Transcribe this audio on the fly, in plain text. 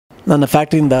ನನ್ನ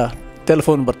ಫ್ಯಾಕ್ಟ್ರಿಯಿಂದ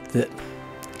ಟೆಲಿಫೋನ್ ಬರ್ತಿದೆ,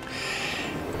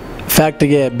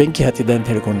 ಫ್ಯಾಕ್ಟ್ರಿಗೆ ಬೆಂಕಿ ಹತ್ತಿದೆ ಅಂತ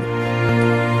ಹೇಳಿಕೊಂಡು.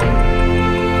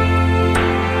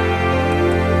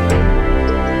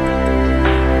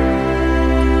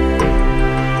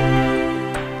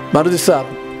 ಮರುದಿವಸ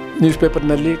ನ್ಯೂಸ್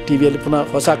ಪೇಪರ್ನಲ್ಲಿ ಟಿ ವಿಯಲ್ಲಿ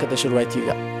ಪುನಃ ಹೊಸ ಕಥೆ ಶುರುವಾಯಿತು.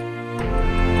 ಈಗ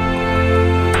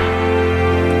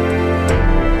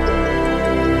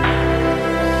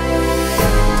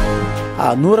ಆ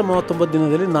 139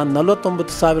 ದಿನದಲ್ಲಿ ನಾನು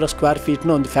 49,000 ಸ್ಕ್ವೇರ್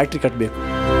ಫೀಟ್ನ ಒಂದು ಫ್ಯಾಕ್ಟ್ರಿ ಕಟ್ಟಬೇಕು.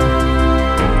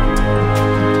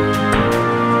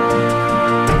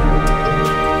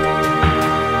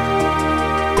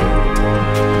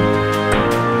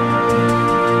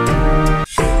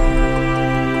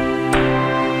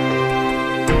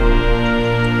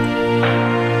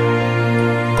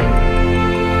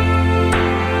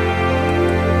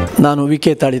 ನಾನು V.K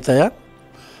Talithaya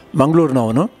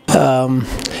ಮಂಗಳೂರಿನವನು.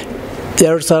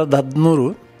 2013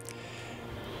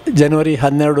 ಜನವರಿ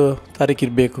 12 ತಾರೀಕು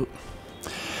ಇರಬೇಕು.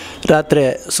 ರಾತ್ರಿ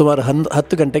ಸುಮಾರು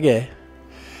 10 ಗಂಟೆಗೆ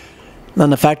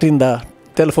ನನ್ನ ಫ್ಯಾಕ್ಟ್ರಿಯಿಂದ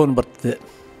ಟೆಲಿಫೋನ್ ಬರ್ತಿದೆ,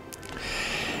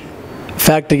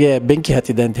 ಫ್ಯಾಕ್ಟ್ರಿಗೆ ಬೆಂಕಿ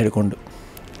ಹತ್ತಿದೆ ಅಂತ ಹೇಳಿಕೊಂಡು.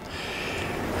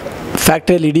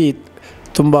 ಫ್ಯಾಕ್ಟ್ರಿಯಲ್ಲಿ ಇಡೀ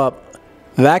ತುಂಬ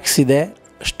ವ್ಯಾಕ್ಸ್ ಇದೆ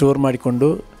ಸ್ಟೋರ್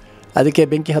ಮಾಡಿಕೊಂಡು, ಅದಕ್ಕೆ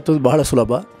ಬೆಂಕಿ ಹತ್ತೋದು ಬಹಳ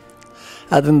ಸುಲಭ.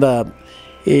 ಆದ್ದರಿಂದ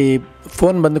ಈ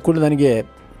ಫೋನ್ ಬಂದ ಕೂಡಲೇ ನನಗೆ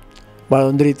ಭಾಳ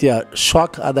ಒಂದು ರೀತಿಯ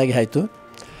ಶಾಕ್ ಆದಾಗೆ ಆಯಿತು.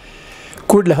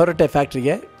 ಕೂಡಲೇ ಹೊರಟೆ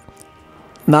ಫ್ಯಾಕ್ಟ್ರಿಗೆ.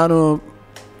 ನಾನು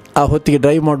ಆ ಹೊತ್ತಿಗೆ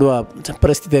ಡ್ರೈವ್ ಮಾಡುವ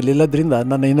ಪರಿಸ್ಥಿತಿಯಲ್ಲಿ ಇಲ್ಲದ್ರಿಂದ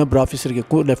ನನ್ನ ಇನ್ನೊಬ್ಬರು ಆಫೀಸರಿಗೆ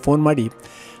ಕೂಡಲೇ ಫೋನ್ ಮಾಡಿ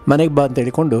ಮನೆಗೆ ಬಾ ಅಂತ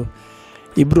ಹೇಳಿಕೊಂಡು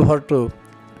ಇಬ್ಬರು ಹೊರಟು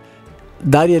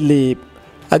ದಾರಿಯಲ್ಲಿ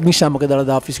ಅಗ್ನಿಶಾಮಕ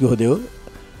ದಳದ ಆಫೀಸ್ಗೆ ಹೋದೆವು.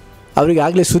 ಅವರಿಗೆ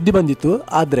ಆಗಲೇ ಸುದ್ದಿ ಬಂದಿತ್ತು,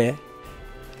 ಆದರೆ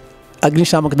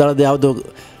ಅಗ್ನಿಶಾಮಕ ದಳದ ಯಾವುದೋ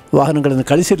ವಾಹನಗಳನ್ನು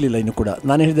ಕಳಿಸಿರಲಿಲ್ಲ ಇನ್ನೂ ಕೂಡ.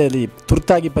 ನಾನು ಹೇಳಿದೆ, ಅಲ್ಲಿ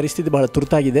ತುರ್ತಾಗಿ ಪರಿಸ್ಥಿತಿ ಬಹಳ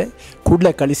ತುರ್ತಾಗಿದೆ,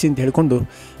 ಕೂಡಲೇ ಕಳಿಸಿ ಅಂತ ಹೇಳಿಕೊಂಡು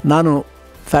ನಾನು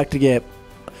ಫ್ಯಾಕ್ಟ್ರಿಗೆ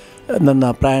ನನ್ನ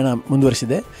ಪ್ರಯಾಣ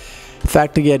ಮುಂದುವರಿಸಿದೆ.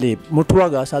 ಫ್ಯಾಕ್ಟ್ರಿಗೆ ಅಲ್ಲಿ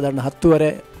ಮುಟ್ಟುವಾಗ ಸಾಧಾರಣ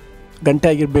 10:30 ಗಂಟೆ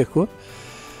ಆಗಿರಬೇಕು.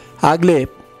 ಆಗಲೇ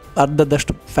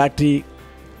ಅರ್ಧದಷ್ಟು ಫ್ಯಾಕ್ಟ್ರಿ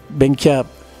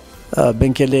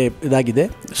ಬೆಂಕಿಯಲ್ಲೇ ಇದಾಗಿದೆ,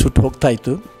 ಸುಟ್ಟು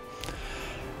ಹೋಗ್ತಾಯಿತ್ತು.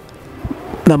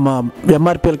 ನಮ್ಮ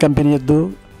MRPL ಕಂಪನಿಯದ್ದು,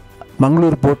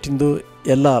 ಮಂಗಳೂರು ಪೋರ್ಟಿಂದು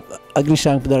ಎಲ್ಲ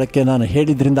ಅಗ್ನಿಶಾಮಕ ದಳಕ್ಕೆ ನಾನು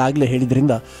ಆಗಲೇ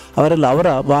ಹೇಳಿದ್ರಿಂದ ಅವರೆಲ್ಲ ಅವರ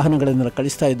ವಾಹನಗಳನ್ನೆಲ್ಲ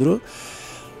ಕಳಿಸ್ತಾಯಿದ್ರು.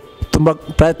 ತುಂಬ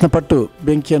ಪ್ರಯತ್ನಪಟ್ಟು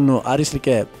ಬೆಂಕಿಯನ್ನು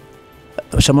ಆರಿಸಲಿಕ್ಕೆ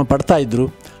ಶ್ರಮ ಪಡ್ತಾಯಿದ್ರು.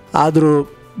 ಆದರೂ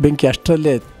ಬೆಂಕಿ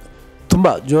ಅಷ್ಟರಲ್ಲೇ ತುಂಬ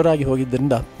ಜೋರಾಗಿ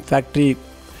ಹೋಗಿದ್ದರಿಂದ ಫ್ಯಾಕ್ಟ್ರಿ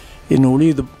ಇನ್ನು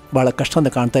ಉಳಿಯೋದು ಭಾಳ ಕಷ್ಟ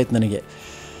ಅಂತ ಕಾಣ್ತಾಯಿತ್ತು ನನಗೆ.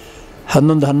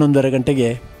 11-11:30 ಗಂಟೆಗೆ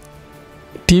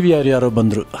ಟಿ ವಿಯವರು ಯಾರೋ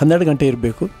ಬಂದರು. 12 ಗಂಟೆ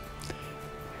ಇರಬೇಕು.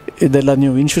 ಇದೆಲ್ಲ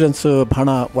ನೀವು ಇನ್ಶೂರೆನ್ಸ್ ಹಣ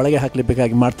ಒಳಗೆ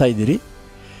ಹಾಕಲೇಬೇಕಾಗಿ ಮಾಡ್ತಾಯಿದ್ದೀರಿ,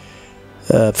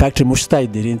 ಫ್ಯಾಕ್ಟ್ರಿ ಮುಚ್ತಾ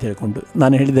ಇದ್ದೀರಿ ಅಂತ ಹೇಳ್ಕೊಂಡು.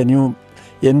 ನಾನು ಹೇಳಿದೆ, ನೀವು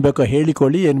ಏನು ಬೇಕೋ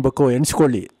ಹೇಳಿಕೊಳ್ಳಿ, ಏನು ಬೇಕೋ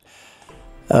ಎಣಿಸ್ಕೊಳ್ಳಿ,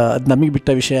 ಅದು ನಮಗೆ ಬಿಟ್ಟ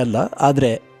ವಿಷಯ ಅಲ್ಲ. ಆದರೆ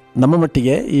ನಮ್ಮ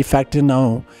ಮಟ್ಟಿಗೆ ಈ ಫ್ಯಾಕ್ಟ್ರಿ ನಾವು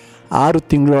 6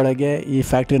 ತಿಂಗಳೊಳಗೆ ಈ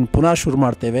ಫ್ಯಾಕ್ಟ್ರಿಯನ್ನು ಪುನಃ ಶುರು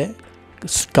ಮಾಡ್ತೇವೆ.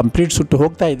 ಕಂಪ್ಲೀಟ್ ಸುಟ್ಟು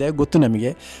ಹೋಗ್ತಾ ಇದೆ ಗೊತ್ತು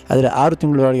ನಮಗೆ, ಆದರೆ 6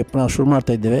 ತಿಂಗಳೊಳಗೆ ಪುನಃ ಶುರು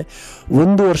ಮಾಡ್ತಾ ಇದ್ದೇವೆ.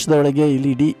 1 ವರ್ಷದೊಳಗೆ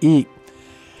ಇಲ್ಲಿ ಇಡೀ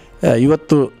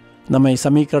ಇವತ್ತು ನಮ್ಮ ಈ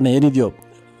ಸಮೀಕರಣ ಏನಿದೆಯೋ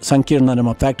ಸಂಕೀರ್ಣ,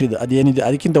 ನಮ್ಮ ಫ್ಯಾಕ್ಟ್ರಿದು ಅದು ಏನಿದೆ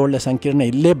ಅದಕ್ಕಿಂತ ಒಳ್ಳೆಯ ಸಂಕೀರ್ಣ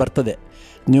ಇಲ್ಲೇ ಬರ್ತದೆ,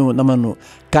 ನೀವು ನಮ್ಮನ್ನು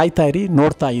ಕಾಯ್ತಾಯಿರಿ,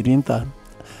 ನೋಡ್ತಾ ಇರಿ ಅಂತ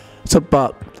ಸ್ವಲ್ಪ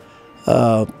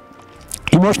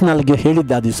ಇಮೋಷ್ನಲ್ಗೆ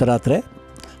ಹೇಳಿದ್ದೆ. ಆ ದಿವಸ ರಾತ್ರಿ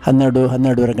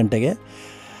 12-12:30 ಗಂಟೆಗೆ.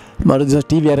 ಮರುದಿವಸ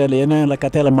ಟಿ ವಿಯರೆಲ್ಲ ಏನೇನೆಲ್ಲ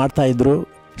ಕಥೆ ಎಲ್ಲ ಮಾಡ್ತಾಯಿದ್ರು,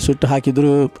 ಸುಟ್ಟು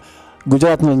ಹಾಕಿದ್ರು.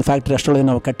 ಗುಜರಾತ್ನ ಒಂದು ಫ್ಯಾಕ್ಟ್ರಿ ಅಷ್ಟರೊಳಗೆ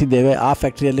ನಾವು ಕಟ್ಟಿದ್ದೇವೆ, ಆ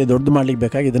ಫ್ಯಾಕ್ಟ್ರಿಯಲ್ಲಿ ದೊಡ್ಡದು ಮಾಡಲಿಕ್ಕೆ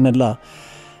ಬೇಕಾಗಿ ಇದನ್ನೆಲ್ಲ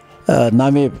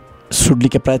ನಾವೇ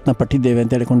ಸುಡಲಿಕ್ಕೆ ಪ್ರಯತ್ನ ಪಟ್ಟಿದ್ದೇವೆ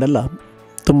ಅಂತ ಹೇಳಿಕೊಂಡೆಲ್ಲ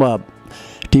ತುಂಬ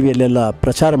ಟಿ ವಿಯಲ್ಲೆಲ್ಲ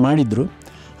ಪ್ರಚಾರ ಮಾಡಿದರು.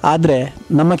 ಆದರೆ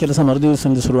ನಮ್ಮ ಕೆಲಸ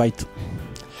ಮರುದಿವಸದಿಂದ ಶುರುವಾಯಿತು.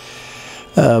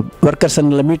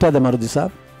 ವರ್ಕರ್ಸನ್ನೆಲ್ಲ ಮೀಟಾದ ಮರುದಿವಸ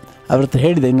ಅವ್ರ ಹತ್ರ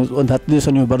ಹೇಳಿದೆ, ಇನ್ನು ಒಂದು 10 ದಿವಸ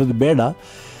ನೀವು ಬರೋದು ಬೇಡ,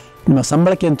 ನಿಮ್ಮ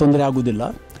ಸಂಬಳಕ್ಕೆ ಏನು ತೊಂದರೆ ಆಗೋದಿಲ್ಲ.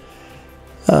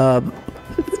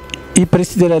 ಈ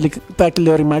ಪರಿಸ್ಥಿತಿಯಲ್ಲಿ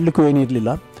ಫ್ಯಾಕ್ಟ್ರಿಯಲ್ಲಿ ಅವ್ರಿಗೆ ಮಾಡಲಿಕ್ಕೂ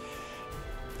ಏನಿರಲಿಲ್ಲ.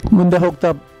 ಮುಂದೆ ಹೋಗ್ತಾ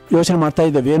ಯೋಚನೆ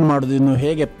ಮಾಡ್ತಾಯಿದ್ದೇವೆ, ಏನು ಮಾಡೋದು, ಇನ್ನು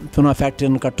ಹೇಗೆ ಪುನಃ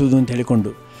ಫ್ಯಾಕ್ಟ್ರಿಯನ್ನು ಕಟ್ಟುವುದು ಅಂತ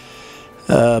ಹೇಳಿಕೊಂಡು.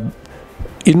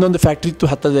 ಇನ್ನೊಂದು ಫ್ಯಾಕ್ಟ್ರಿ ಇತ್ತು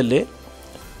ಹತ್ತದಲ್ಲಿ,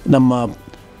 ನಮ್ಮ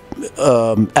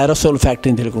ಏರೋಸೋಲ್ ಫ್ಯಾಕ್ಟ್ರಿ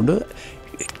ಅಂತ ಹೇಳಿಕೊಂಡು.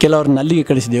 ಕೆಲವ್ರನ್ನ ಅಲ್ಲಿಗೆ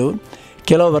ಕಳಿಸಿದೆವು,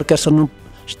 ಕೆಲವು ವರ್ಕರ್ಸನ್ನು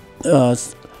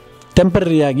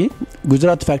ಟೆಂಪರರಿಯಾಗಿ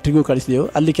ಗುಜರಾತ್ ಫ್ಯಾಕ್ಟ್ರಿಗೂ ಕಳಿಸಿದೆವು,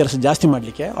 ಅಲ್ಲಿ ಕೆಲಸ ಜಾಸ್ತಿ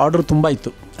ಮಾಡಲಿಕ್ಕೆ ಆರ್ಡ್ರ್ ತುಂಬ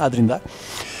ಇತ್ತು. ಆದ್ದರಿಂದ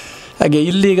ಹಾಗೆ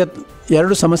ಇಲ್ಲಿಗ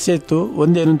 2 ಸಮಸ್ಯೆ ಇತ್ತು.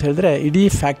 ಒಂದೇನು ಅಂತ ಹೇಳಿದ್ರೆ, ಇಡೀ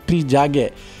ಫ್ಯಾಕ್ಟ್ರಿ ಜಾಗೆ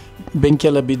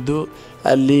ಬೆಂಕಿಯೆಲ್ಲ ಬಿದ್ದು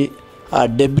ಅಲ್ಲಿ ಆ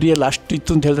ಡೆಬ್ರಿಯೆಲ್ಲ ಅಷ್ಟು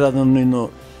ಇತ್ತು ಅಂತ ಹೇಳಿದ್ರೆ ಅದನ್ನು ಇನ್ನು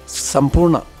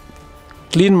ಸಂಪೂರ್ಣ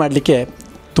ಕ್ಲೀನ್ ಮಾಡಲಿಕ್ಕೆ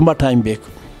ತುಂಬ ಟೈಮ್ ಬೇಕು.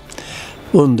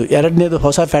 ಒಂದು. ಎರಡನೇದು,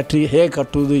 ಹೊಸ ಫ್ಯಾಕ್ಟ್ರಿ ಹೇಗೆ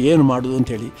ಕಟ್ಟುವುದು, ಏನು ಮಾಡೋದು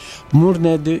ಅಂಥೇಳಿ.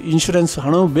 ಮೂರನೇದು, ಇನ್ಶೂರೆನ್ಸ್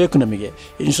ಹಣವೂ ಬೇಕು ನಮಗೆ.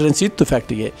 ಇನ್ಶೂರೆನ್ಸ್ ಇತ್ತು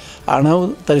ಫ್ಯಾಕ್ಟ್ರಿಗೆ, ಹಣವು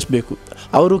ತರಿಸಬೇಕು,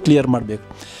 ಅವರು ಕ್ಲಿಯರ್ ಮಾಡಬೇಕು.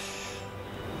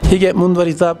 ಹೀಗೆ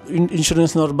ಮುಂದುವರಿತಾ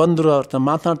ಇನ್ಶೂರೆನ್ಸ್ನವ್ರು ಬಂದರು, ಅವ್ರನ್ನ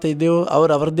ಮಾತನಾಡ್ತಾ ಇದ್ದೆವು.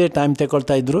 ಅವರದ್ದೇ ಟೈಮ್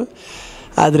ತಗೊಳ್ತಾಯಿದ್ರು.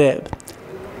 ಆದರೆ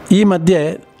ಈ ಮಧ್ಯೆ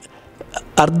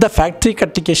ಅರ್ಧ ಫ್ಯಾಕ್ಟ್ರಿ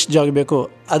ಕಟ್ಟಲಿಕ್ಕೆ ಎಷ್ಟು ಜಾಗ ಬೇಕು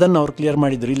ಅದನ್ನು ಅವ್ರು ಕ್ಲಿಯರ್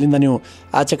ಮಾಡಿದರು. ಇಲ್ಲಿಂದ ನೀವು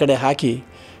ಆಚೆ ಕಡೆ ಹಾಕಿ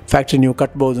ಫ್ಯಾಕ್ಟ್ರಿ ನೀವು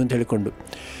ಕಟ್ಬೋದು ಅಂತ ಹೇಳಿಕೊಂಡು.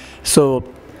 ಸೊ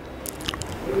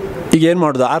ಈಗ ಏನು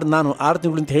ಮಾಡೋದು, ನಾನು 6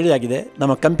 ತಿಂಗಳು ಅಂತ ಹೇಳಿ ಆಗಿದೆ.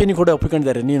 ನಮ್ಮ ಕಂಪನಿ ಕೂಡ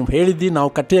ಒಪ್ಪಿಕೊಂಡಿದ್ದಾರೆ, ನೀನು ಹೇಳಿದ್ದು ನಾವು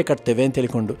ಕಟ್ಟೇವೆ ಅಂತ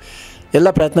ಹೇಳಿಕೊಂಡು, ಎಲ್ಲ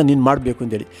ಪ್ರಯತ್ನ ನೀನು ಮಾಡಬೇಕು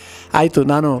ಅಂತೇಳಿ. ಆಯಿತು,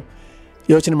 ನಾನು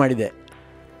ಯೋಚನೆ ಮಾಡಿದೆ,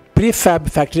 ಪ್ರೀಫ್ಯಾಬ್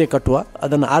ಫ್ಯಾಕ್ಟ್ರಿಯೇ ಕಟ್ಟುವ,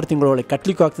 ಅದನ್ನು 6 ತಿಂಗಳೊಳಗೆ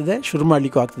ಕಟ್ಟಲಿಕ್ಕೂ ಆಗ್ತದೆ, ಶುರು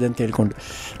ಮಾಡಲಿಕ್ಕೂ ಆಗ್ತದೆ ಅಂತ ಹೇಳಿಕೊಂಡು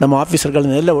ನಮ್ಮ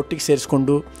ಆಫೀಸರ್ಗಳನ್ನೆಲ್ಲ ಒಟ್ಟಿಗೆ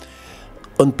ಸೇರಿಸ್ಕೊಂಡು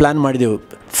ಒಂದು ಪ್ಲ್ಯಾನ್ ಮಾಡಿದೆವು.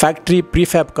 ಫ್ಯಾಕ್ಟ್ರಿ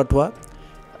ಪ್ರೀಫ್ಯಾಬ್ ಕಟ್ಟುವ,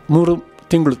 3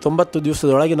 ತಿಂಗಳು 90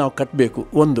 ದಿವಸದೊಳಗೆ ನಾವು ಕಟ್ಟಬೇಕು.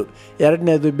 ಒಂದು.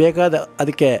 ಎರಡನೇದು, ಬೇಕಾದ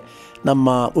ಅದಕ್ಕೆ ನಮ್ಮ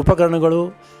ಉಪಕರಣಗಳು,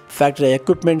 ಫ್ಯಾಕ್ಟ್ರಿ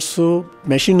ಎಕ್ವಿಪ್ಮೆಂಟ್ಸು,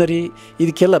 ಮೆಷಿನರಿ,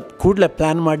 ಇದಕ್ಕೆಲ್ಲ ಕೂಡಲೇ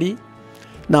ಪ್ಲ್ಯಾನ್ ಮಾಡಿ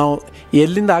ನಾವು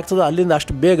ಎಲ್ಲಿಂದ ಆಗ್ತದೋ ಅಲ್ಲಿಂದ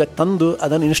ಅಷ್ಟು ಬೇಗ ತಂದು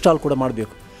ಅದನ್ನು ಇನ್ಸ್ಟಾಲ್ ಕೂಡ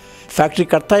ಮಾಡಬೇಕು. ಫ್ಯಾಕ್ಟ್ರಿ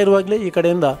ಕಟ್ತಾ ಇರುವಾಗಲೇ ಈ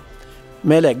ಕಡೆಯಿಂದ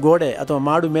ಮೇಲೆ ಗೋಡೆ ಅಥವಾ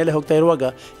ಮಾಡು ಮೇಲೆ ಹೋಗ್ತಾ ಇರುವಾಗ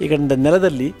ಈ ಕಡೆಯಿಂದ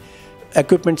ನೆಲದಲ್ಲಿ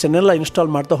ಎಕ್ವಿಪ್ಮೆಂಟ್ಸನ್ನೆಲ್ಲ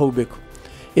ಇನ್ಸ್ಟಾಲ್ ಮಾಡ್ತಾ ಹೋಗಬೇಕು,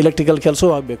 ಎಲೆಕ್ಟ್ರಿಕಲ್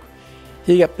ಕೆಲಸವೂ ಆಗಬೇಕು.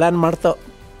 ಹೀಗೆ ಪ್ಲ್ಯಾನ್ ಮಾಡ್ತಾ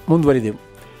ಮುಂದುವರಿದೆವು.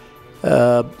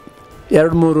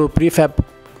 2-3 ಪ್ರೀಫ್ಯಾಬ್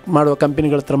ಮಾಡುವ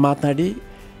ಕಂಪನಿಗಳ ಹತ್ರ ಮಾತನಾಡಿ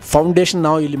ಫೌಂಡೇಶನ್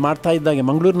ನಾವು ಇಲ್ಲಿ ಮಾಡ್ತಾ ಇದ್ದಾಗೆ,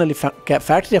 ಮಂಗಳೂರಿನಲ್ಲಿ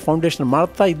ಫ್ಯಾಕ್ಟ್ರಿಯ ಫೌಂಡೇಶನ್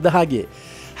ಮಾಡ್ತಾ ಇದ್ದ ಹಾಗೆ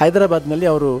ಹೈದರಾಬಾದ್ನಲ್ಲಿ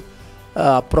ಅವರು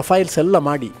ಪ್ರೊಫೈಲ್ಸ್ ಎಲ್ಲ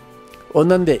ಮಾಡಿ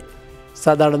ಒಂದೊಂದೇ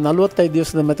ಸಾಧಾರಣ 45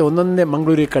 ದಿವಸದ ಮತ್ತು ಒಂದೊಂದೇ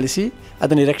ಮಂಗಳೂರಿಗೆ ಕಳಿಸಿ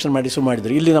ಅದನ್ನು ಇರೆಕ್ಷನ್ ಮಾಡಿ ಶುರು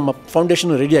ಮಾಡಿದರು. ಇಲ್ಲಿ ನಮ್ಮ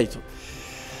ಫೌಂಡೇಶನ್ ರೆಡಿ ಆಯಿತು.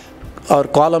 ಅವ್ರ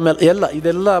ಕಾಲಮ್ ಎಲ್ಲ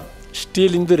ಇದೆಲ್ಲ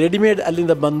ಸ್ಟೀಲಿಂದು ರೆಡಿಮೇಡ್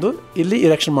ಅಲ್ಲಿಂದ ಬಂದು ಇಲ್ಲಿ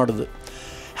ಇರೆಕ್ಷನ್ ಮಾಡೋದು.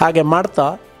 ಹಾಗೆ ಮಾಡ್ತಾ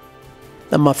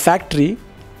ನಮ್ಮ ಫ್ಯಾಕ್ಟ್ರಿ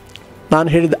ನಾನು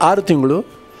ಹೇಳಿದ 6 ತಿಂಗಳು,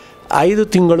 5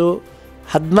 ತಿಂಗಳು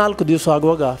 14 ದಿವಸ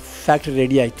ಆಗುವಾಗ ಫ್ಯಾಕ್ಟ್ರಿ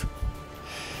ರೆಡಿ ಆಯಿತು.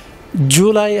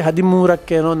 ಜುಲೈ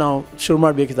 13ಕ್ಕೇನೋ ನಾವು ಶುರು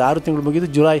ಮಾಡಬೇಕಿತ್ತು. 6 ತಿಂಗಳು ಮುಗಿದು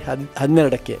ಜುಲೈ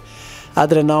 12ಕ್ಕೆ.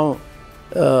 ಆದರೆ ನಾವು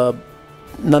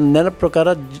ನನ್ನ ನೆನಪು ಪ್ರಕಾರ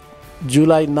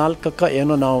ಜುಲೈ 4ಕ್ಕೆ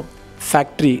ಏನೋ ನಾವು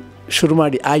ಫ್ಯಾಕ್ಟ್ರಿ ಶುರು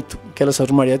ಮಾಡಿ ಆಯಿತು, ಕೆಲಸ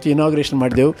ಶುರು ಮಾಡಿ ಆಯಿತು, ಇನಾಗ್ರೇಷನ್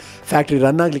ಮಾಡಿದೆವು, ಫ್ಯಾಕ್ಟ್ರಿ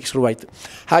ರನ್ ಆಗಲಿಕ್ಕೆ ಶುರುವಾಯಿತು.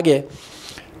 ಹಾಗೆ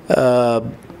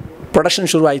ಪ್ರೊಡಕ್ಷನ್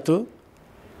ಶುರುವಾಯಿತು.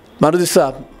 ಮರುದಿವಸ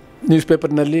ನ್ಯೂಸ್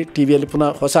ಪೇಪರ್ನಲ್ಲಿ ಟಿ ವಿಯಲ್ಲಿ ಪುನಃ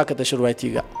ಹೊಸ ಕಥೆ ಶುರುವಾಯಿತು.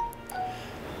 ಈಗ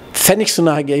ಫೆನಿಕ್ಸ್ನ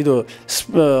ಹಾಗೆ ಇದು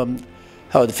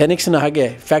ಹೌದು, ಫೆನಿಕ್ಸ್ನ ಹಾಗೆ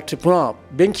ಫ್ಯಾಕ್ಟ್ರಿ ಪುನಃ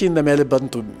ಬೆಂಕಿಯಿಂದ ಮೇಲೆ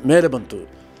ಬಂತು.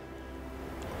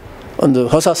 ಒಂದು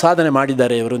ಹೊಸ ಸಾಧನೆ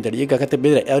ಮಾಡಿದ್ದಾರೆ ಇವರು ಅಂತೇಳಿ. ಈಗ ಕತೆ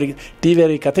ಬೇರೆ, ಅವರಿಗೆ ಟಿ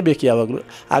ವಿಯವರಿಗೆ ಕತೆ ಬೇಕು ಯಾವಾಗಲೂ.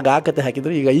 ಆಗ ಆ ಕತೆ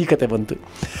ಹಾಕಿದರು, ಈಗ ಈ ಕತೆ ಬಂತು.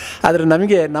 ಆದರೆ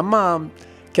ನಮಗೆ ನಮ್ಮ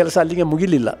ಕೆಲಸ ಅಲ್ಲಿಗೆ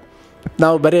ಮುಗಿಲಿಲ್ಲ.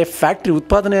 ನಾವು ಬರೀ ಫ್ಯಾಕ್ಟ್ರಿ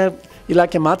ಉತ್ಪಾದನೆ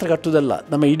ಇಲಾಖೆ ಮಾತ್ರ ಕಟ್ಟುವುದಲ್ಲ,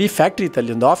 ನಮ್ಮ ಇಡೀ ಫ್ಯಾಕ್ಟ್ರಿ ಇತ್ತು.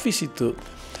 ಅಲ್ಲಿ ಒಂದು ಆಫೀಸ್ ಇತ್ತು,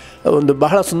 ಒಂದು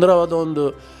ಬಹಳ ಸುಂದರವಾದ ಒಂದು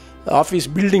ಆಫೀಸ್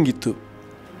ಬಿಲ್ಡಿಂಗ್ ಇತ್ತು.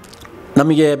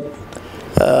 ನಮಗೆ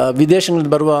ವಿದೇಶಗಳಿಂದ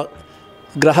ಬರುವ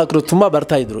ಗ್ರಾಹಕರು ತುಂಬ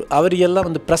ಬರ್ತಾಯಿದ್ರು. ಅವರಿಗೆಲ್ಲ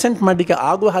ಒಂದು ಪ್ರೆಸೆಂಟ್ ಮಾಡಲಿಕ್ಕೆ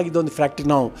ಆಗುವ ಹಾಗಿದ್ದ ಒಂದು ಫ್ಯಾಕ್ಟ್ರಿ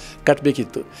ನಾವು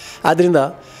ಕಟ್ಟಬೇಕಿತ್ತು. ಆದ್ದರಿಂದ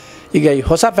ಈಗ ಈ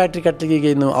ಹೊಸ ಫ್ಯಾಕ್ಟ್ರಿ ಕಟ್ಟಲಿಕ್ಕೆ, ಈಗ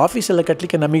ಇನ್ನು ಆಫೀಸೆಲ್ಲ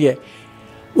ಕಟ್ಟಲಿಕ್ಕೆ ನಮಗೆ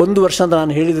 1 ವರ್ಷ ಅಂತ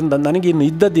ನಾನು ಹೇಳಿದ್ರಿಂದ ನನಗೆ ಇನ್ನು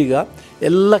ಇದ್ದದ್ದೀಗ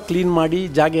ಎಲ್ಲ ಕ್ಲೀನ್ ಮಾಡಿ,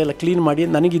 ಜಾಗ ಎಲ್ಲ ಕ್ಲೀನ್ ಮಾಡಿ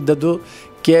ನನಗಿದ್ದದ್ದು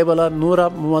ಕೇವಲ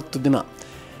 139 ದಿನ.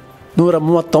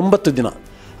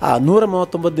 ಆ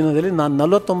 139 ದಿನದಲ್ಲಿ ನಾನು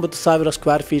 49,000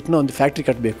 ಸ್ಕ್ವೇರ್ ಫೀಟ್ನ ಒಂದು ಫ್ಯಾಕ್ಟ್ರಿ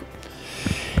ಕಟ್ಟಬೇಕು.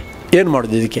 ಏನು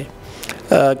ಮಾಡೋದು ಇದಕ್ಕೆ?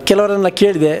 ಕೆಲವರನ್ನ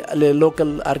ಕೇಳಿದೆ, ಅಲ್ಲಿ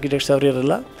ಲೋಕಲ್ ಆರ್ಕಿಟೆಕ್ಟ್ಸ್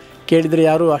ಅವರಿರಲ್ಲ, ಕೇಳಿದರೆ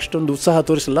ಯಾರೂ ಅಷ್ಟೊಂದು ಉತ್ಸಾಹ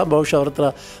ತೋರಿಸಿಲ್ಲ. ಬಹುಶಃ ಅವ್ರ ಹತ್ರ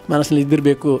ಮನಸ್ಸಲ್ಲಿ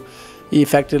ಇದ್ದಿರಬೇಕು, ಈ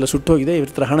ಫ್ಯಾಕ್ಟ್ರಿ ಎಲ್ಲ ಸುಟ್ಟೋಗಿದೆ, ಇವ್ರ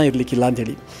ಹತ್ರ ಹಣ ಇರಲಿಕ್ಕಿಲ್ಲ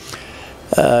ಅಂಥೇಳಿ.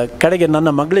 ಕಡೆಗೆ ನನ್ನ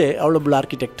ಮಗಳೇ, ಅವಳೊಬ್ಬಳು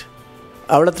ಆರ್ಕಿಟೆಕ್ಟ್,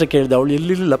 ಅವಳ ಹತ್ರ ಕೇಳಿದೆ. ಅವಳು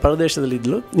ಎಲ್ಲಿರಲಿಲ್ಲ,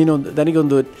 ಪ್ರದೇಶದಲ್ಲಿದ್ದಳು.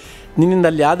 ನಿನ್ನಿಂದ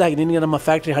ಅಲ್ಲಿ ಆದ ಹಾಗೆ ನಿನಗೆ ನಮ್ಮ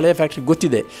ಫ್ಯಾಕ್ಟ್ರಿ, ಹಳೆಯ ಫ್ಯಾಕ್ಟ್ರಿ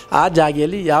ಗೊತ್ತಿದೆ, ಆ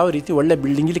ಜಾಗೆಯಲ್ಲಿ ಯಾವ ರೀತಿ ಒಳ್ಳೆ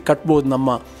ಬಿಲ್ಡಿಂಗಲ್ಲಿ ಕಟ್ಬೋದು ನಮ್ಮ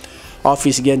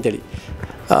ಆಫೀಸ್ಗೆ ಅಂತೇಳಿ.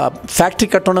 ಫ್ಯಾಕ್ಟ್ರಿ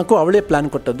ಕಟ್ಟೋಣಕ್ಕೂ ಅವಳೇ ಪ್ಲ್ಯಾನ್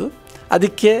ಕೊಟ್ಟದ್ದು.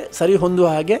 ಅದಕ್ಕೆ ಸರಿ ಹೊಂದುವ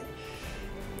ಹಾಗೆ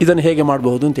ಇದನ್ನು ಹೇಗೆ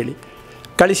ಮಾಡಬಹುದು ಅಂತೇಳಿ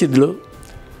ಕಳಿಸಿದ್ಳು.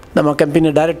 ನಮ್ಮ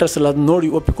ಕಂಪನಿಯ ಡೈರೆಕ್ಟರ್ಸ್ ಎಲ್ಲ ಅದನ್ನು ನೋಡಿ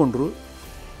ಒಪ್ಪಿಕೊಂಡ್ರು.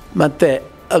 ಮತ್ತು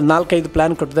 4-5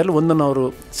 ಪ್ಲ್ಯಾನ್ ಕೊಟ್ಟದಲ್ಲಿ ಒಂದನ್ನು ಅವರು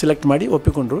ಸಿಲೆಕ್ಟ್ ಮಾಡಿ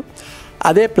ಒಪ್ಪಿಕೊಂಡ್ರು.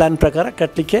 ಅದೇ ಪ್ಲ್ಯಾನ್ ಪ್ರಕಾರ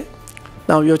ಕಟ್ಟಲಿಕ್ಕೆ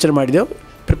ನಾವು ಯೋಚನೆ ಮಾಡಿದೆವು,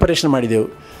 ಪ್ರಿಪರೇಷನ್ ಮಾಡಿದೆವು.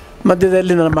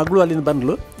 ಮಧ್ಯದಲ್ಲಿ ನನ್ನ ಮಗಳು ಅಲ್ಲಿಂದ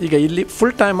ಬಂದಳು. ಈಗ ಇಲ್ಲಿ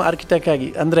ಫುಲ್ ಟೈಮ್ ಆರ್ಕಿಟೆಕ್ಟ್ ಆಗಿ,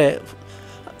 ಅಂದರೆ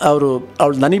ಅವಳು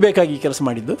ನನಗಬೇಕಾಗಿ ಕೆಲಸ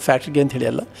ಮಾಡಿದ್ದು, ಫ್ಯಾಕ್ಟ್ರಿಗೆ ಅಂಥೇಳಿ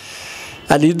ಅಲ್ಲ.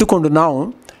 ಅಲ್ಲಿ ಇದ್ದುಕೊಂಡು ನಾವು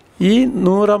ಈ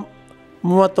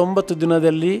 139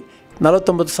 ದಿನದಲ್ಲಿ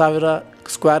 49,000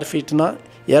 ಸ್ಕ್ವೇರ್ ಫೀಟ್ನ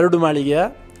 2 ಮಾಳಿಗೆಯ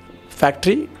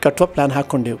ಫ್ಯಾಕ್ಟ್ರಿ ಕಟ್ಟುವ ಪ್ಲ್ಯಾನ್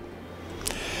ಹಾಕ್ಕೊಂಡೆವು.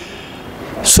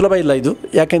 ಸುಲಭ ಇಲ್ಲ ಇದು.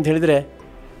 ಯಾಕೆಂತ ಹೇಳಿದರೆ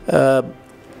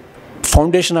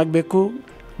ಫೌಂಡೇಶನ್ ಆಗಬೇಕು,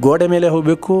 ಗೋಡೆ ಮೇಲೆ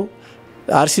ಹೋಗಬೇಕು,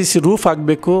 RCC ರೂಫ್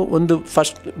ಆಗಬೇಕು, ಒಂದು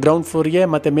ಫಸ್ಟ್ ಗ್ರೌಂಡ್ ಫ್ಲೋರಿಗೆ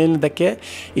ಮತ್ತು ಮೇಲಿನದಕ್ಕೆ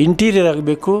ಇಂಟೀರಿಯರ್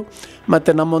ಆಗಬೇಕು.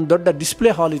 ಮತ್ತು ನಮ್ಮೊಂದು ದೊಡ್ಡ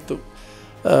ಡಿಸ್ಪ್ಲೇ ಹಾಲ್ ಇತ್ತು.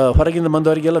 ಹೊರಗಿಂದ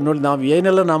ಬಂದವರಿಗೆಲ್ಲ ನೋಡಿ ನಾವು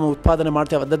ಏನೆಲ್ಲ ನಾವು ಉತ್ಪಾದನೆ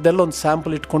ಮಾಡ್ತೇವೆ ಅದದ್ದೆಲ್ಲ ಒಂದು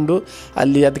ಸ್ಯಾಂಪಲ್ ಇಟ್ಕೊಂಡು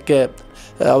ಅಲ್ಲಿ ಅದಕ್ಕೆ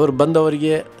ಅವರು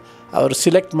ಬಂದವರಿಗೆ ಅವರು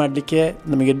ಸಿಲೆಕ್ಟ್ ಮಾಡಲಿಕ್ಕೆ,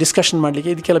 ನಮಗೆ ಡಿಸ್ಕಷನ್ ಮಾಡಲಿಕ್ಕೆ,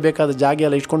 ಇದಕ್ಕೆಲ್ಲ ಬೇಕಾದ ಜಾಗ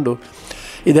ಎಲ್ಲ ಇಟ್ಕೊಂಡು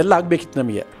ಇದೆಲ್ಲ ಆಗಬೇಕಿತ್ತು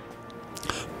ನಮಗೆ.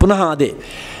 ಪುನಃ ಅದೇ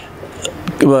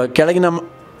ಕೆಳಗಿನ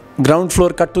ಗ್ರೌಂಡ್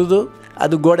ಫ್ಲೋರ್ ಕಟ್ಟುವುದು,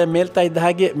 ಅದು ಗೋಡೆ ಮೇಲ್ತಾ ಇದ್ದ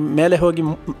ಹಾಗೆ ಮೇಲೆ ಹೋಗಿ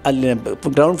ಅಲ್ಲಿ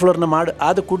ಗ್ರೌಂಡ್ ಫ್ಲೋರ್ನ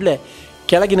ಆದ ಕೂಡಲೇ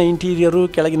ಕೆಳಗಿನ ಇಂಟೀರಿಯರು,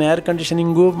 ಕೆಳಗಿನ ಏರ್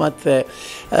ಕಂಡೀಷನಿಂಗು ಮತ್ತು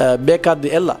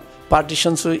ಬೇಕಾದ ಎಲ್ಲ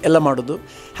ಪಾರ್ಟಿಷನ್ಸು ಎಲ್ಲ ಮಾಡೋದು.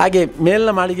 ಹಾಗೆ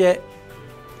ಮೇಲಿನ ಮಾಳಿಗೆ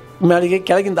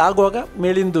ಕೆಳಗಿಂದ ಆಗುವಾಗ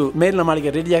ಮೇಲಿನ ಮಾಳಿಗೆ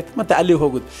ರೆಡಿ ಆಗ್ತದೆ, ಮತ್ತು ಅಲ್ಲಿ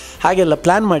ಹೋಗೋದು. ಹಾಗೆಲ್ಲ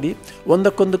ಪ್ಲ್ಯಾನ್ ಮಾಡಿ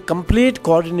ಒಂದಕ್ಕೊಂದು ಕಂಪ್ಲೀಟ್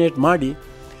ಕೋಆರ್ಡಿನೇಟ್ ಮಾಡಿ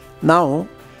ನಾವು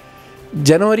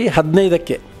ಜನವರಿ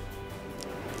 15ಕ್ಕೆ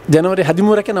ಜನವರಿ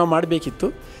 13ಕ್ಕೆ ನಾವು ಮಾಡಬೇಕಿತ್ತು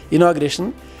ಇನಾಗ್ರೇಷನ್.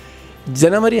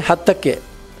 ಜನವರಿ 10ಕ್ಕೆ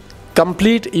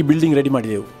ಕಂಪ್ಲೀಟ್ ಈ ಬಿಲ್ಡಿಂಗ್ ರೆಡಿ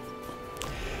ಮಾಡಿದೆವು.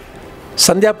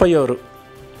 ಸಂಧ್ಯಾ ಪೈ ಅವರು,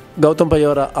 ಗೌತಮ್ ಪೈ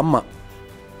ಅವರ ಅಮ್ಮ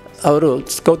ಅವರು,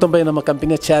 ಗೌತಮ್ ಪೈ ನಮ್ಮ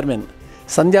ಕಂಪನಿಯ ಚೇರ್ಮನ್.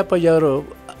 ಸಂಧ್ಯಾ ಪೈ ಅವರು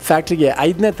ಫ್ಯಾಕ್ಟ್ರಿಗೆ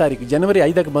 5ನೇ ತಾರೀಕು ಜನವರಿ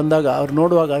 5ಕ್ಕೆ ಬಂದಾಗ ಅವ್ರು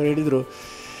ನೋಡುವಾಗ ಅವ್ರು ಹೇಳಿದರು,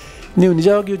 ನೀವು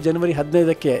ನಿಜವಾಗಿಯೂ ಜನವರಿ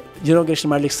 15ಕ್ಕೆ ಇನಾಗ್ರೇಷನ್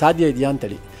ಮಾಡಲಿಕ್ಕೆ ಸಾಧ್ಯ ಇದೆಯಾ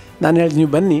ಅಂತೇಳಿ. ನಾನು ಹೇಳಿದೆ,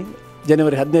 ನೀವು ಬನ್ನಿ,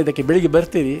 ಜನವರಿ 15ಕ್ಕೆ ಬೆಳಿಗ್ಗೆ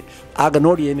ಬರ್ತೀರಿ, ಆಗ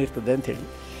ನೋಡಿ ಏನಿರ್ತದೆ ಅಂಥೇಳಿ.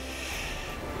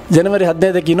 ಜನವರಿ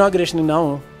 15ಕ್ಕೆ ಇನಾಗ್ರೇಷನ್ಗೆ ನಾವು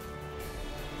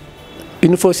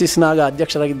ಇನ್ಫೋಸಿಸ್ನ ಆಗ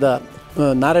ಅಧ್ಯಕ್ಷರಾಗಿದ್ದ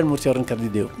ನಾರಾಯಣ ಮೂರ್ತಿ ಅವರನ್ನು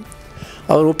ಕರೆದಿದ್ದೆವು.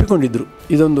 ಅವರು ಒಪ್ಪಿಕೊಂಡಿದ್ದರು.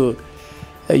 ಇದೊಂದು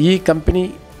ಈ ಕಂಪನಿ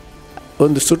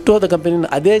ಒಂದು ಸುಟ್ಟೋದ ಕಂಪನಿನ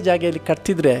ಅದೇ ಜಾಗೆಯಲ್ಲಿ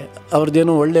ಕಟ್ತಿದ್ರೆ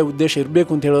ಅವ್ರದ್ದೇನೋ ಒಳ್ಳೆಯ ಉದ್ದೇಶ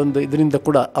ಇರಬೇಕು ಅಂತ ಹೇಳೋ ಒಂದು ಇದರಿಂದ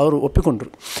ಕೂಡ ಅವರು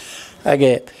ಒಪ್ಪಿಕೊಂಡರು.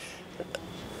 ಹಾಗೆ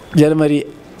ಜನವರಿ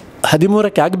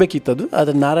 13ಕ್ಕೆ ಆಗಬೇಕಿತ್ತದು.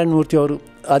 ಆದರೆ ನಾರಾಯಣ ಮೂರ್ತಿ ಅವರು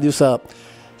ಆ ದಿವಸ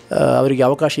ಅವರಿಗೆ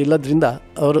ಅವಕಾಶ ಇಲ್ಲದ್ರಿಂದ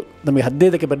ಅವರು ನಮಗೆ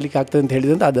 15ಕ್ಕೆ ಬರಲಿಕ್ಕೆ ಆಗ್ತದೆ ಅಂತ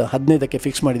ಹೇಳಿದ್ರಿಂದ ಅದು 15ಕ್ಕೆ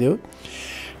ಫಿಕ್ಸ್ ಮಾಡಿದೆವು.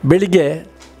 ಬೆಳಿಗ್ಗೆ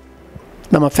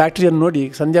ನಮ್ಮ ಫ್ಯಾಕ್ಟ್ರಿಯನ್ನು ನೋಡಿ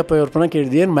ಸಂಧ್ಯಾ ಪೈ ಅವರು ಪುನಃ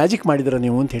ಕೇಳಿದ್ರು, ಏನು ಮ್ಯಾಜಿಕ್ ಮಾಡಿದ್ದೀರ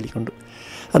ನೀವು ಅಂತ ಹೇಳಿಕೊಂಡು.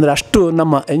 ಅಂದರೆ ಅಷ್ಟು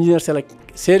ನಮ್ಮ ಎಂಜಿನಿಯರ್ಸ್ ಎಲ್ಲ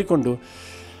ಸೇರಿಕೊಂಡು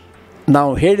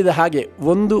ನಾವು ಹೇಳಿದ ಹಾಗೆ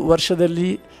 1 ವರ್ಷದಲ್ಲಿ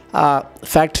ಆ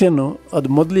ಫ್ಯಾಕ್ಟ್ರಿಯನ್ನು ಅದು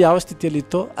ಮೊದಲು ಯಾವ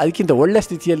ಸ್ಥಿತಿಯಲ್ಲಿತ್ತೋ ಅದಕ್ಕಿಂತ ಒಳ್ಳೆಯ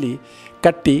ಸ್ಥಿತಿಯಲ್ಲಿ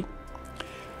ಕಟ್ಟಿ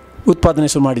ಉತ್ಪಾದನೆ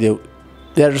ಶುರು ಮಾಡಿದೆವು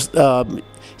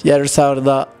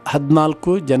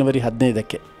 2014 ಜನವರಿ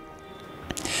 15ಕ್ಕೆ.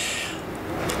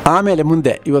 ಆಮೇಲೆ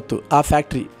ಮುಂದೆ ಇವತ್ತು ಆ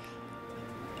ಫ್ಯಾಕ್ಟ್ರಿ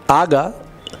ಆಗ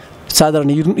ಸಾಧಾರಣ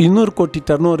 200 ಕೋಟಿ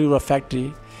ಟರ್ನೋವರ್ ಇರುವ ಫ್ಯಾಕ್ಟ್ರಿ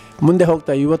ಮುಂದೆ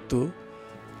ಹೋಗ್ತಾ ಇವತ್ತು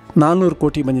 400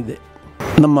 ಕೋಟಿ ಬಂದಿದೆ.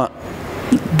 ನಮ್ಮ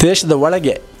ದೇಶದ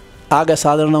ಒಳಗೆ ಆಗ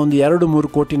ಸಾಧಾರಣ ಒಂದು 2-3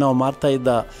 ಕೋಟಿ ನಾವು ಮಾರ್ತಾಯಿದ್ದ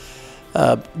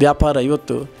ವ್ಯಾಪಾರ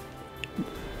ಇವತ್ತು,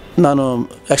 ನಾನು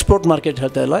ಎಕ್ಸ್ಪೋರ್ಟ್ ಮಾರ್ಕೆಟ್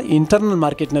ಹೇಳ್ತಾ ಇಲ್ಲ, ಇಂಟರ್ನಲ್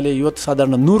ಮಾರ್ಕೆಟ್ನಲ್ಲಿ ಇವತ್ತು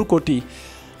ಸಾಧಾರಣ 100 ಕೋಟಿ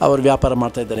ಅವರು ವ್ಯಾಪಾರ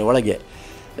ಮಾಡ್ತಾಯಿದ್ದಾರೆ. ಒಳಗೆ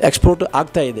ಎಕ್ಸ್ಪೋರ್ಟ್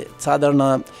ಆಗ್ತಾಯಿದೆ. ಸಾಧಾರಣ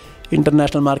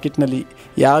ಇಂಟರ್ನ್ಯಾಷನಲ್ ಮಾರ್ಕೆಟ್ನಲ್ಲಿ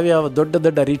ಯಾವ್ಯಾವ ದೊಡ್ಡ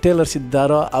ದೊಡ್ಡ ರಿಟೇಲರ್ಸ್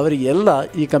ಇದ್ದಾರೋ ಅವರಿಗೆಲ್ಲ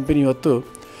ಈ ಕಂಪನಿ ಇವತ್ತು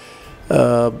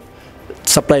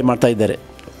ಸಪ್ಲೈ ಮಾಡ್ತಾಯಿದ್ದಾರೆ,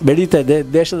 ಬೆಳೀತಾ ಇದೆ.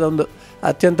 ದೇಶದ ಒಂದು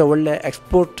ಅತ್ಯಂತ ಒಳ್ಳೆಯ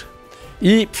ಎಕ್ಸ್ಪೋರ್ಟ್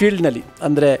ಈ ಫೀಲ್ಡ್ನಲ್ಲಿ,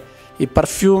 ಅಂದರೆ ಈ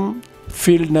ಪರ್ಫ್ಯೂಮ್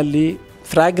ಫೀಲ್ಡ್ನಲ್ಲಿ,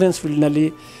 ಫ್ರ್ಯಾಗ್ರೆನ್ಸ್ ಫೀಲ್ಡ್ನಲ್ಲಿ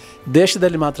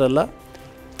ದೇಶದಲ್ಲಿ ಮಾತ್ರ ಅಲ್ಲ,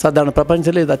 ಸಾಧಾರಣ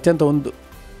ಪ್ರಪಂಚದಲ್ಲಿ ಇದು ಅತ್ಯಂತ ಒಂದು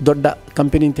ದೊಡ್ಡ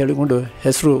ಕಂಪನಿ ಅಂತ ಹೇಳಿಕೊಂಡು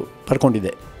ಹೆಸರು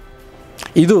ಪಡ್ಕೊಂಡಿದೆ.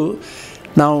 ಇದು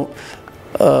ನಾವು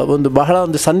ಬಹಳ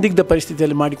ಒಂದು ಸಂದಿಗ್ಧ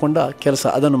ಪರಿಸ್ಥಿತಿಯಲ್ಲಿ ಮಾಡಿಕೊಂಡ ಕೆಲಸ.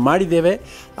 ಅದನ್ನು ಮಾಡಿದ್ದೇವೆ.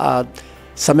 ಆ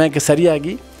ಸಮಯಕ್ಕೆ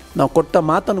ಸರಿಯಾಗಿ ನಾವು ಕೊಟ್ಟ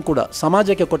ಮಾತನ್ನು ಕೂಡ,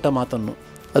 ಸಮಾಜಕ್ಕೆ ಕೊಟ್ಟ ಮಾತನ್ನು,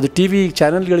 ಅದು ಟಿ ವಿ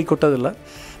ಚಾನೆಲ್ಗಳಿಗೆ ಕೊಟ್ಟೋದಿಲ್ಲ,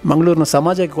 ಮಂಗಳೂರಿನ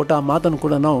ಸಮಾಜಕ್ಕೆ ಕೊಟ್ಟ ಆ ಮಾತನ್ನು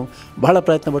ಕೂಡ ನಾವು ಬಹಳ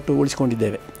ಪ್ರಯತ್ನಪಟ್ಟು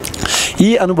ಉಳಿಸಿಕೊಂಡಿದ್ದೇವೆ. ಈ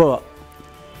ಅನುಭವ,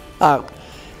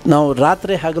 ನಾವು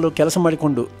ರಾತ್ರಿ ಹಗಲು ಕೆಲಸ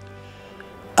ಮಾಡಿಕೊಂಡು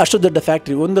ಅಷ್ಟು ದೊಡ್ಡ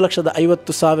ಫ್ಯಾಕ್ಟ್ರಿ,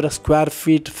 1,50,000 ಸ್ಕ್ವೇರ್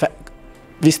ಫೀಟ್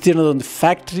ವಿಸ್ತೀರ್ಣದ ಒಂದು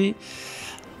ಫ್ಯಾಕ್ಟ್ರಿ,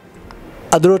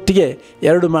 ಅದರೊಟ್ಟಿಗೆ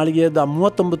 2 ಮಾಳಿಗೆಯದ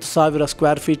 39,000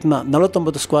 ಸ್ಕ್ವೇರ್ ಫೀಟ್ನ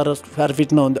 49 ಸ್ಕ್ವೇರ್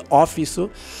ಫೀಟ್ನ ಒಂದು ಆಫೀಸು,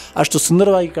 ಅಷ್ಟು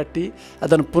ಸುಂದರವಾಗಿ ಕಟ್ಟಿ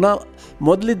ಅದನ್ನು ಪುನಃ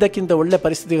ಮೊದಲಿದ್ದಕ್ಕಿಂತ ಒಳ್ಳೆಯ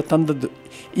ಪರಿಸ್ಥಿತಿಗೆ ತಂದದ್ದು.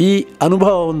 ಈ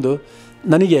ಅನುಭವ ಒಂದು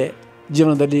ನನಗೆ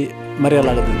ಜೀವನದಲ್ಲಿ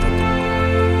ಮರೆಯಲಾಗದಂಥದ್ದು.